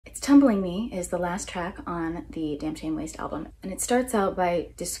It's Tumbling Me is the last track on the Damn Shame Waste album, and it starts out by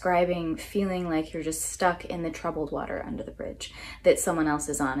describing feeling like you're just stuck in the troubled water under the bridge that someone else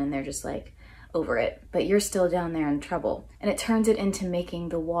is on and they're just like over it, but you're still down there in trouble. And it turns it into making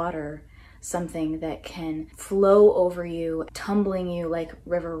the water something that can flow over you, tumbling you like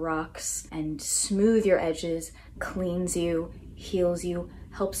river rocks, and smooth your edges, cleans you, heals you,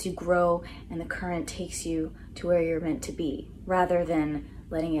 helps you grow, and the current takes you to where you're meant to be, rather than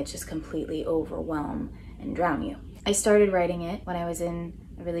letting it just completely overwhelm and drown you. I started writing it when I was in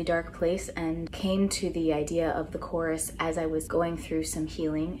a really dark place and came to the idea of the chorus as I was going through some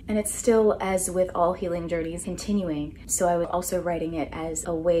healing. And it's still, as with all healing journeys, continuing. So I was also writing it as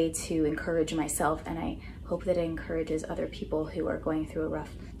a way to encourage myself, and I hope that it encourages other people who are going through a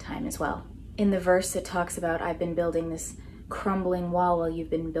rough time as well. In the verse, it talks about, I've been building this crumbling wall while you've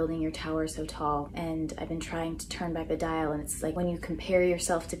been building your tower so tall, and I've been trying to turn back the dial. And it's like when you compare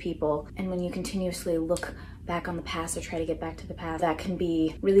yourself to people and when you continuously look back on the past or try to get back to the past, that can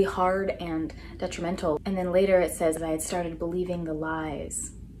be really hard and detrimental. And then later it says, I had started believing the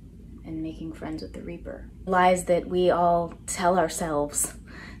lies and making friends with the Reaper. Lies that we all tell ourselves.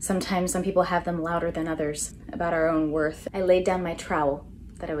 Sometimes some people have them louder than others about our own worth. I laid down my trowel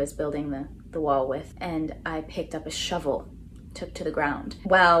that I was building the wall with, and I picked up a shovel, took to the ground.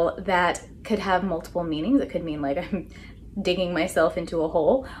 While that could have multiple meanings, it could mean like I'm digging myself into a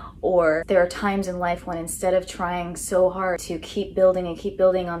hole, or there are times in life when instead of trying so hard to keep building and keep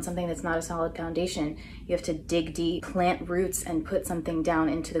building on something that's not a solid foundation, you have to dig deep, plant roots, and put something down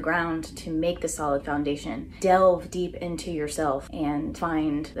into the ground to make the solid foundation. Delve deep into yourself and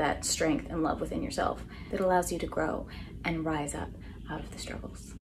find that strength and love within yourself that allows you to grow and rise up out of the struggles.